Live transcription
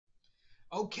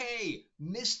Okay,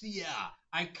 Mysthea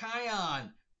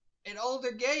Icaion, and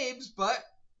older games, but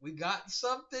we got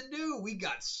something new. We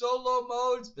got solo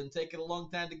mode. It's been taking a long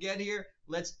time to get here.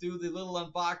 Let's do the little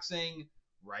unboxing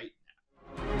right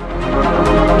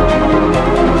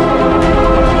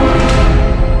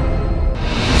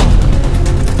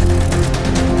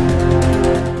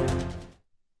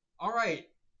All right.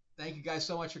 Thank you guys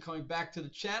so much for coming back to the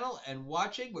channel and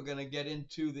watching. We're going to get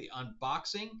into the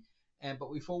unboxing.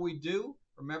 But before we do,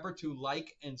 remember to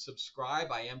like and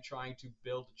subscribe. I am trying to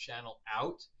build the channel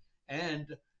out.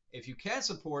 And if you can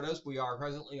support us, we are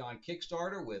presently on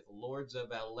Kickstarter with Lords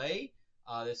of LA.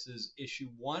 This is issue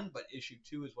 1, but issue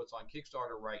 2 is what's on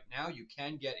Kickstarter right now. You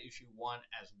can get issue 1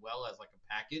 as well as like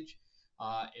a package.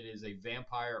 It is a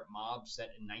vampire mob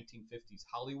set in 1950s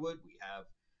Hollywood. We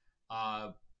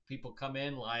have people come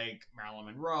in like Marilyn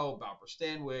Monroe, Barbara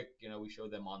Stanwyck. You know, we show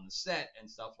them on the set and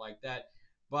stuff like that.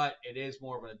 But it is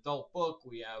more of an adult book.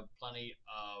 We have plenty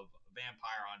of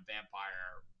vampire on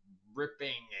vampire ripping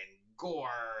and gore,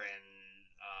 and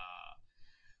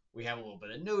we have a little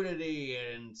bit of nudity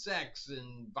and sex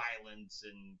and violence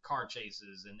and car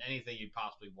chases and anything you'd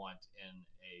possibly want in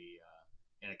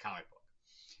a comic book.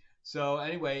 So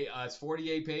anyway, it's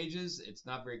 48 pages. It's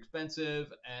not very expensive,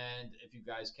 and if you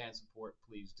guys can support,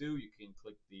 please do. You can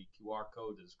click the QR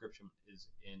code. The description is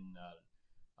in.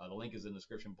 The link is in the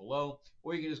description below,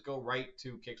 or you can just go right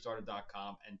to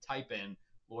Kickstarter.com and type in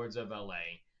Lords of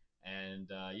LA.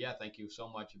 And yeah, thank you so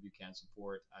much if you can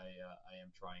support. I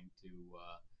am trying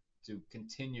to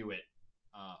continue it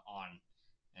on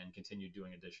and continue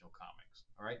doing additional comics.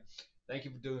 All right. Thank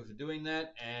you for doing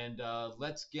that, and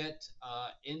let's get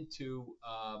into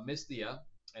Mysthea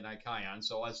and Icaion.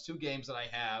 So as 2 games that I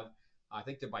have, I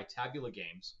think they're by Tabula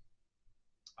Games.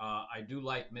 I do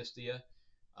like Mysthea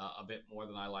a bit more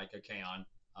than I like Icaion.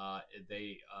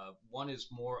 One is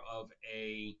more of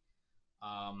a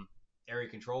area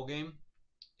control game,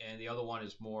 and the other one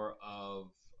is more of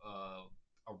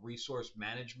a resource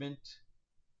management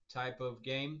type of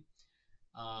game.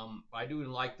 I do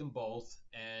like them both,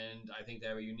 and I think they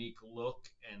have a unique look,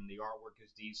 and the artwork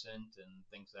is decent, and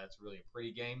think that's really a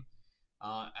pretty game.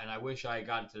 And I wish I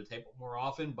got it to the table more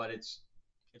often, but it's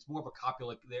more of a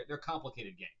they're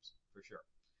complicated games for sure.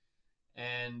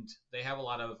 And they have a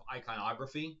lot of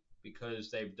iconography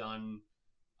because they've done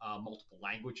multiple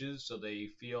languages, so they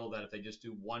feel that if they just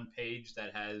do one page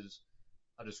that has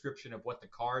a description of what the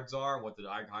cards are, what the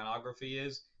iconography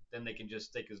is, then they can just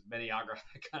stick as many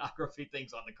iconography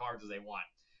things on the cards as they want,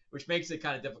 which makes it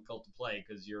kind of difficult to play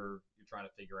because you're trying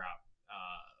to figure out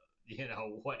you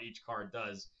know, what each card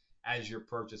does as you're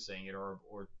purchasing it or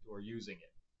using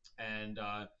it. And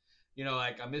you know,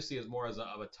 like Mysthea is more of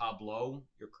a tableau.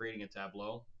 You're creating a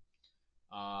tableau,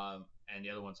 and the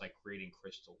other one's like creating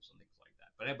crystals and things like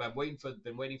that. But anyway,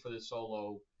 been waiting for this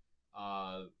solo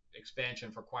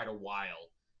expansion for quite a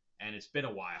while, and it's been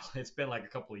a while. It's been like a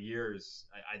couple of years,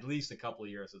 at least a couple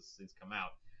of years since it's come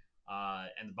out,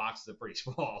 and the boxes are pretty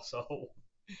small. So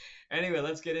anyway,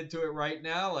 let's get into it right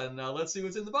now, and let's see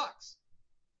what's in the box.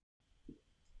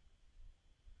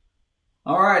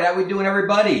 All right, how we doing,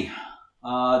 everybody?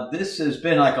 This has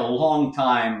been like a long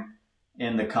time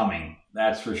in the coming,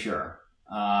 that's for sure.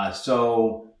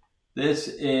 So this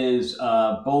is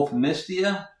both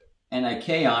Mysthea and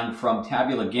Icaion from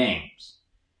Tabula Games.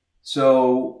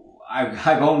 So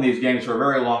I've owned these games for a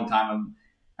very long time, and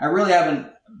I really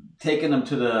haven't taken them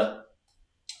to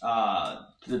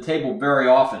the table very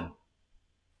often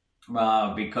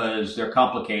because they're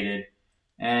complicated,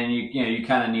 and you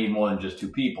kind of need more than just 2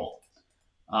 people.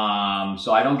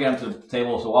 So I don't get them to the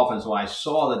table so often. So I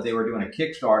saw that they were doing a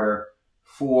Kickstarter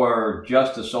for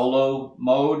just the solo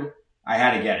mode. I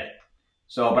had to get it.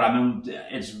 So, but I mean,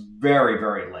 it's very,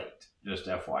 very late. Just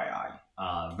FYI,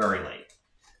 very late.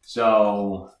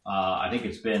 So I think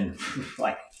it's been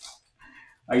like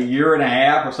a year and a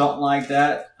half or something like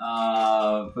that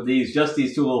for just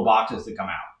these 2 little boxes to come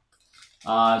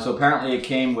out. So apparently it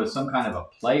came with some kind of a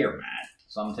player mat.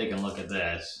 So I'm taking a look at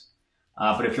this.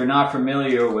 But if you're not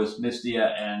familiar with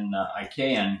Mysthea and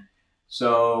Icaion,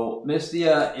 so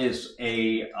Mysthea is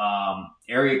a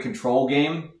area control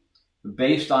game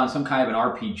based on some kind of an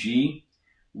RPG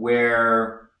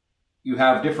where you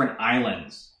have different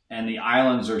islands, and the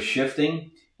islands are shifting,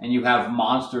 and you have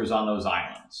monsters on those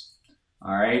islands.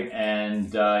 All right,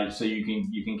 and so you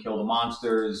can kill the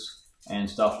monsters and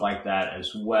stuff like that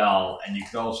as well, and you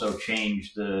can also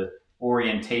change the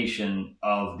orientation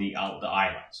of the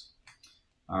islands.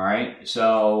 All right,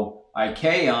 so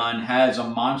Icaion has a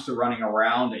monster running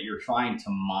around that you're trying to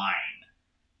mine.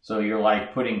 So you're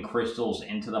like putting crystals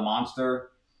into the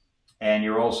monster, and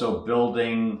you're also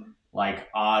building like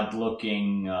odd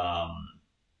looking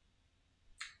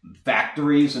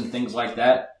factories and things like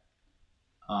that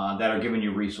that are giving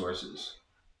you resources.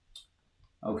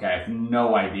 Okay, I have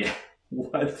no idea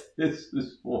what this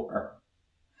is for.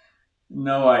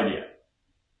 No idea.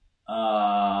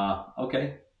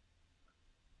 Okay.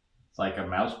 It's like a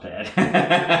mouse pad.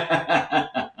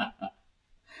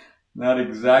 Not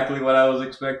exactly what I was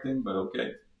expecting, but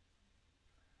okay.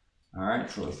 All right,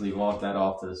 so let's leave all of that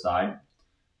off to the side.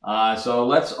 So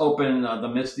let's open the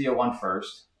Mysthea one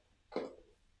first.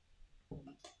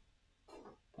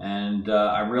 And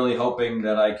I'm really hoping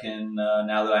that I can,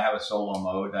 now that I have a solo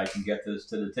mode, I can get this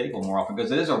to the table more often,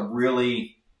 because it is a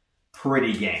really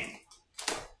pretty game.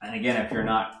 And again, if you're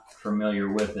not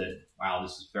familiar with it, wow,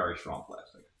 this is very strong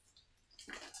plastic.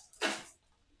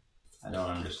 I don't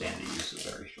understand the use of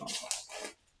very strong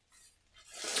plastic.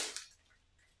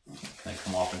 They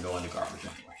come off and go in the garbage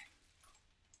anyway.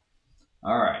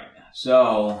 All right,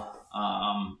 so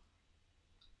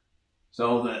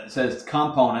it says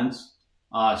components.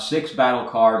 6 battle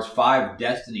cards, 5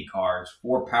 destiny cards,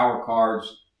 4 power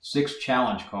cards, 6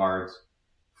 challenge cards,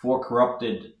 4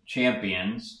 corrupted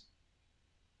champion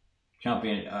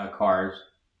cards,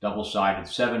 double-sided,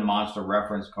 7 monster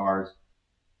reference cards,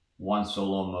 1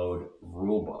 solo mode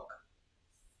rulebook.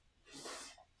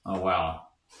 Oh wow,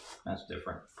 that's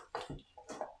different.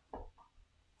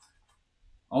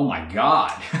 Oh my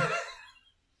god.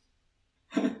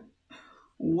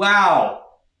 Wow.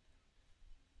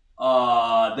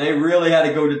 They really had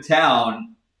to go to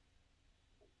town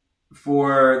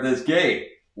for this game.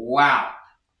 Wow.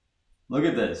 Look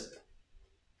at this.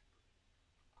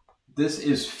 This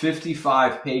is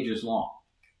 55 pages long.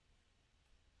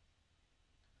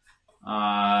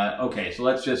 Okay, so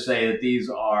let's just say that these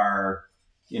are,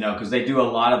 because they do a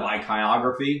lot of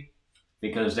iconography,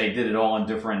 because they did it all in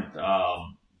different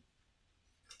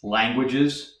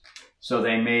languages. So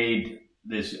they made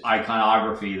this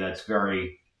iconography that's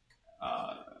very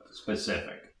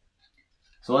specific.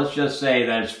 So let's just say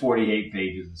that it's 48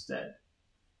 pages instead.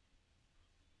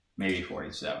 Maybe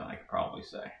 47, I could probably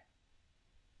say.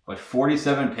 But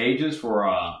 47 pages for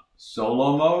a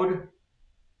solo mode?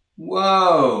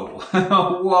 Whoa!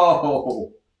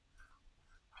 Whoa!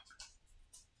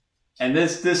 And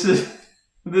this is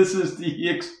the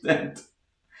extent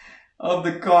of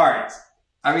the cards.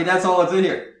 I mean, that's all that's in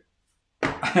here.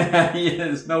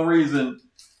 There's no reason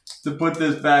to put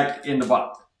this back in the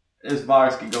box. This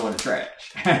box can go in the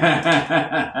trash.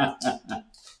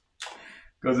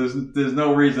 Because there's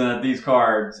no reason that these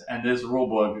cards and this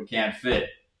rulebook can't fit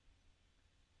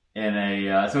in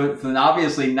a... So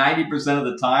obviously 90% of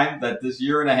the time that this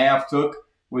year and a half took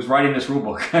was writing this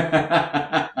rulebook.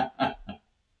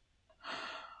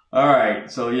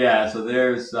 Alright, so yeah, so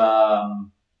there's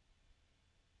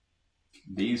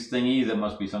these thingies. That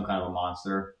must be some kind of a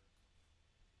monster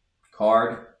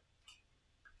card.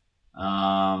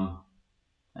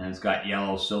 And it's got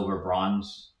yellow, silver,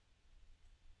 bronze.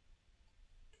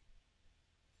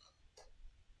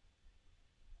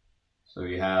 So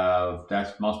you have,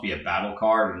 that must be a battle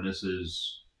card, and this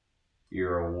is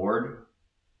your award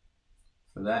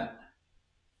for that.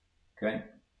 Okay.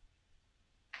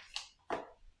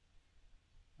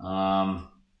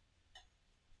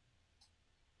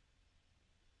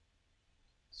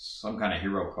 Some kind of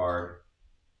hero card.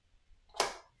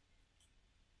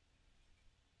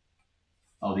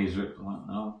 Oh, these are,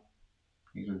 no,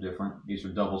 these are different. These are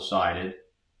double-sided.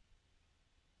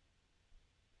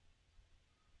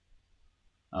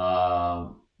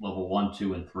 Level 1,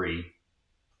 2, and 3.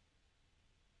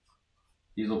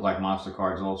 These look like monster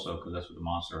cards also, because that's what the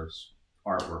monster's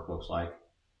artwork looks like.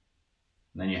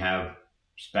 And then you have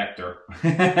Spectre.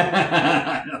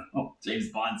 I don't know,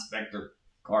 James Bond Spectre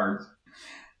cards.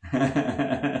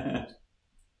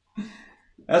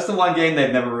 That's the one game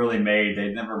they've never really made.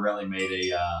 They've never really made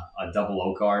a double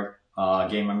O card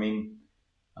game, I mean.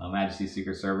 Majesty's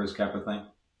Secret Service type of thing.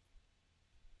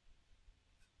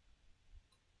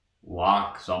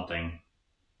 Lock something.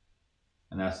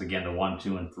 And that's again the 1,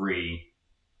 2, and 3.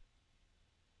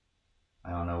 I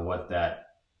don't know what that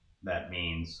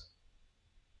means.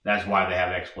 That's why they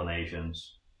have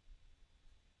explanations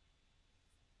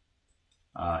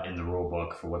in the rule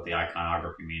book for what the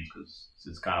iconography means, because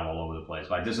it's kind of all over the place.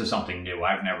 Like, this is something new.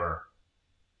 I've never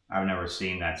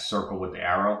seen that circle with the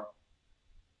arrow.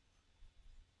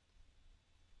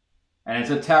 And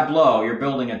it's a tableau. You're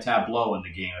building a tableau in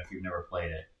the game if you've never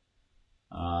played it.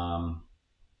 Some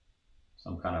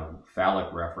kind of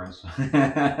phallic reference.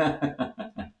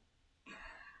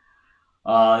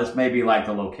 This may be like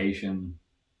the location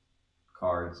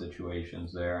card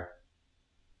situations there.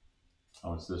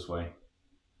 Oh, it's this way.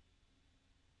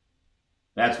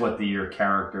 That's what your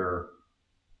character,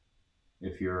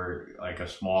 if you're like a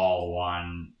small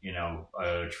one, you know,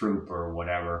 a troop or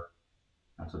whatever,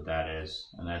 that's what that is.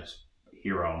 And that's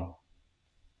hero,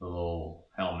 the little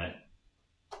helmet.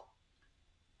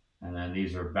 And then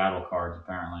these are battle cards,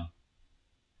 apparently.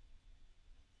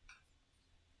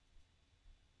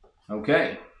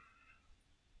 Okay.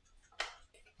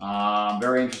 I'm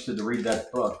very interested to read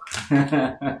that book.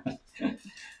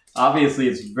 Obviously,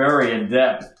 it's very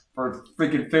in-depth for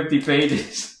freaking 50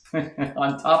 pages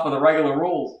on top of the regular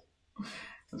rules.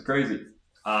 That's crazy.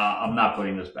 I'm not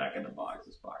putting this back in the box.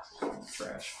 This box is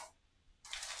trash.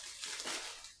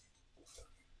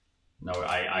 No,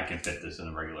 I can fit this in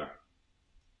the regular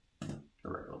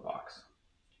box.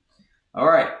 All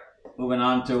right, moving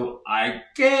on to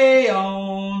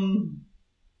Icaion.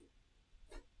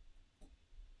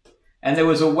 And there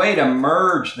was a way to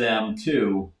merge them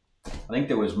too. I think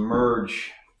there was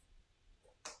merge,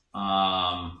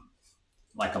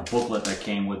 like a booklet that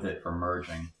came with it for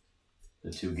merging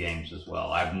the two games as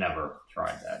well. I've never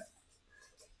tried that.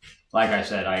 Like I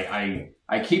said, I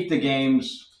keep the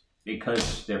games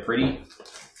because they're pretty,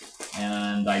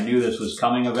 and I knew this was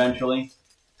coming eventually.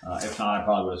 If not, I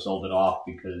probably would have sold it off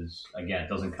because, again, it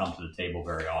doesn't come to the table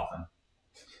very often.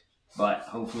 But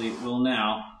hopefully it will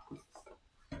now.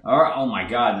 All right. Oh my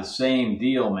God, the same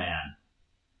deal, man.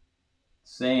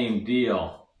 Same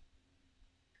deal.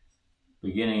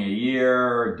 Beginning a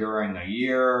year, during a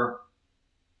year.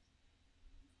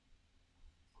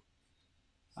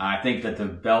 I think that the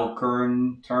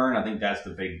Velkern turn, I think that's the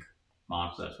big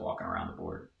monster that's walking around the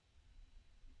board.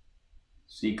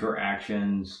 Seeker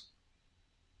actions.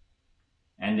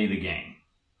 Ending the game.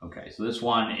 Okay, so this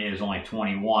one is only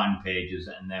 21 pages,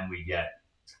 and then we get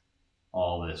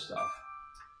all this stuff.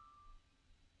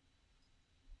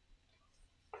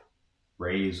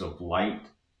 Rays of light,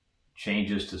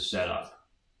 changes to setup.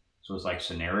 So it's like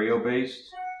scenario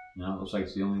based. No, it looks like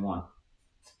it's the only one.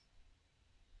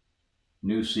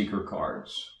 New seeker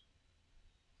cards.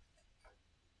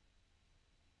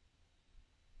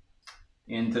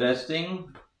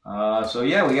 Interesting. So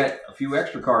yeah, we got a few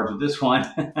extra cards with this one.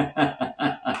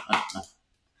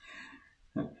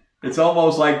 It's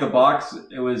almost like the box.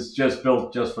 It was just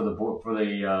built just for the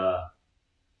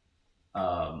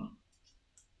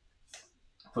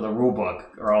rule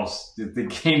book, or else the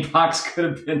game box could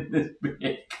have been this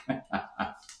big.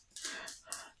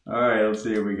 All right, let's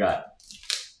see what we got.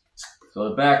 So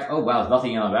the back. Oh wow, there's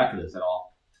nothing on the back of this at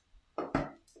all.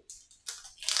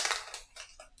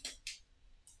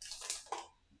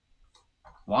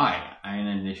 Why? I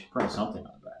mean, they should print something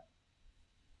on the back.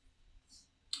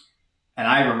 And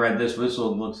I haven't read this. This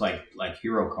one looks like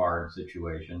hero card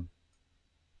situation.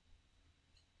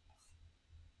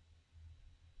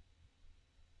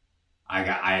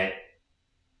 I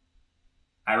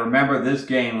remember this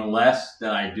game less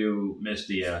than I do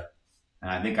Mysthea, and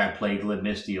I think I played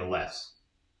Mysthea less.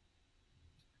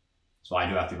 So I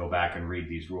do have to go back and read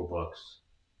these rule books.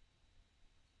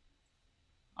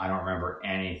 I don't remember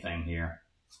anything here.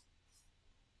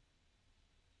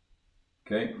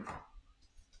 Okay.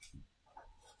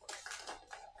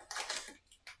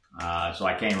 So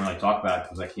I can't even really talk about it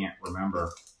because I can't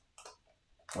remember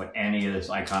what any of this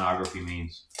iconography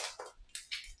means.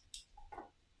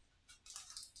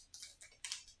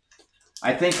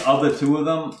 I think of the two of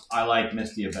them, I like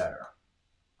Mysthea better.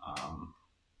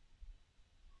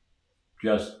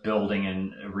 Just building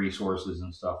and resources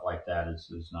and stuff like that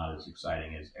is not as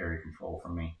exciting as area control for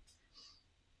me.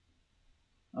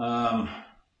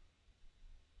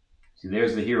 See,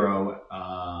 there's the hero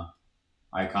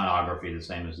iconography, the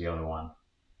same as the other one.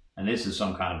 And this is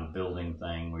some kind of a building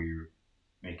thing where you're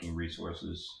making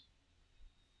resources.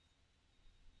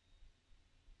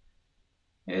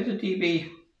 There's a DB.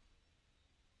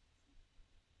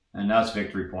 And that's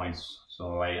victory points.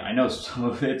 So I know some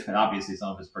of it, and obviously some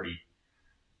of it's pretty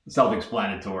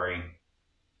self-explanatory.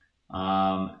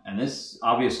 And this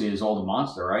obviously is all the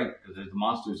monster, right? Because the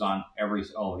monster's on every,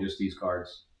 just these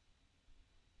cards.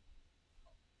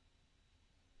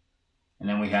 And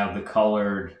then we have the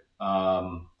colored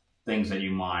things that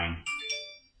you mine.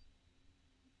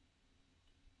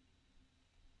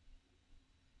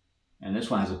 And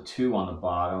this one has a 2 on the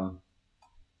bottom.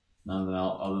 None of the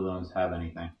other ones have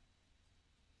anything.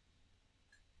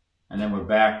 And then we're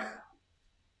back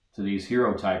to these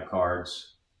hero type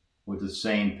cards with the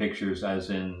same pictures as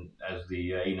the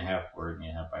 8.5 or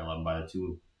 8.5 by 11 by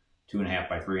the 2.5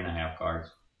 by 3.5 cards.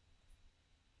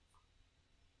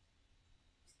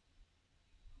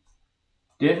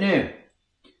 Didn't you?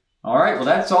 All right, well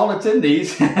that's all that's in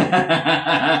these.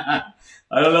 I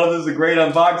don't know if this is a great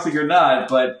unboxing or not,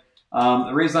 but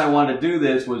The reason I wanted to do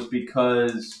this was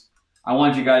because I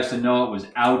wanted you guys to know it was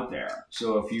out there.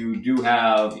 So if you do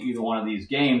have either one of these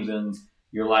games and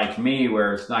you're like me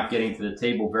where it's not getting to the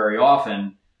table very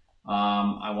often,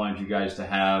 I wanted you guys to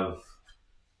have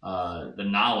the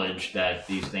knowledge that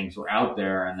these things were out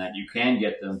there and that you can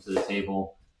get them to the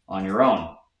table on your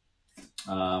own.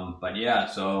 But yeah,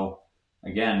 so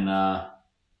again, not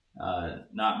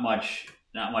much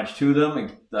to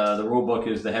them. The rule book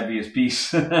is the heaviest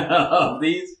piece of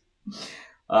these.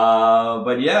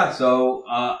 But yeah, so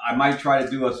I might try to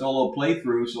do a solo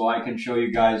playthrough so I can show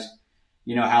you guys,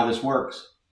 how this works.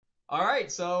 All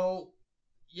right, so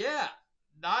yeah,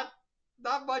 not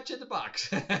much in the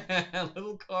box.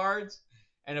 Little cards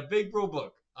and a big rule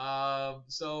book.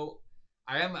 So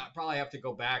I probably have to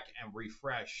go back and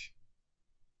refresh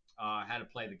how to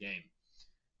play the game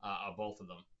of both of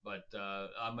them. But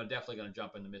I'm definitely going to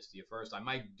jump into Mysthea first. I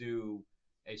might do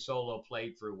a solo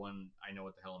playthrough when I know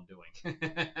what the hell I'm doing.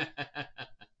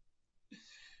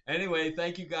 Anyway,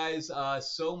 thank you guys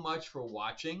so much for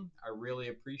watching. I really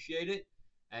appreciate it.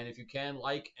 And if you can,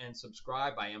 like and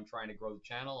subscribe. I am trying to grow the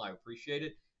channel. I appreciate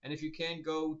it. And if you can,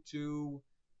 go to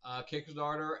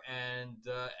Kickstarter and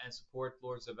support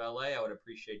Lords of LA, I would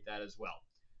appreciate that as well.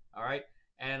 All right.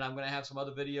 And I'm going to have some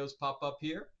other videos pop up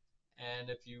here. And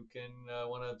if you can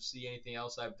want to see anything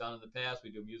else I've done in the past, we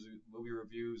do movie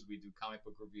reviews, we do comic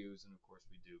book reviews, and of course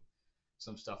we do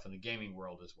some stuff in the gaming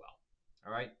world as well.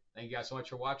 All right. Thank you guys so much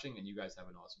for watching, and you guys have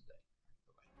an awesome day.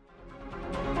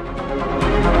 Bye-bye.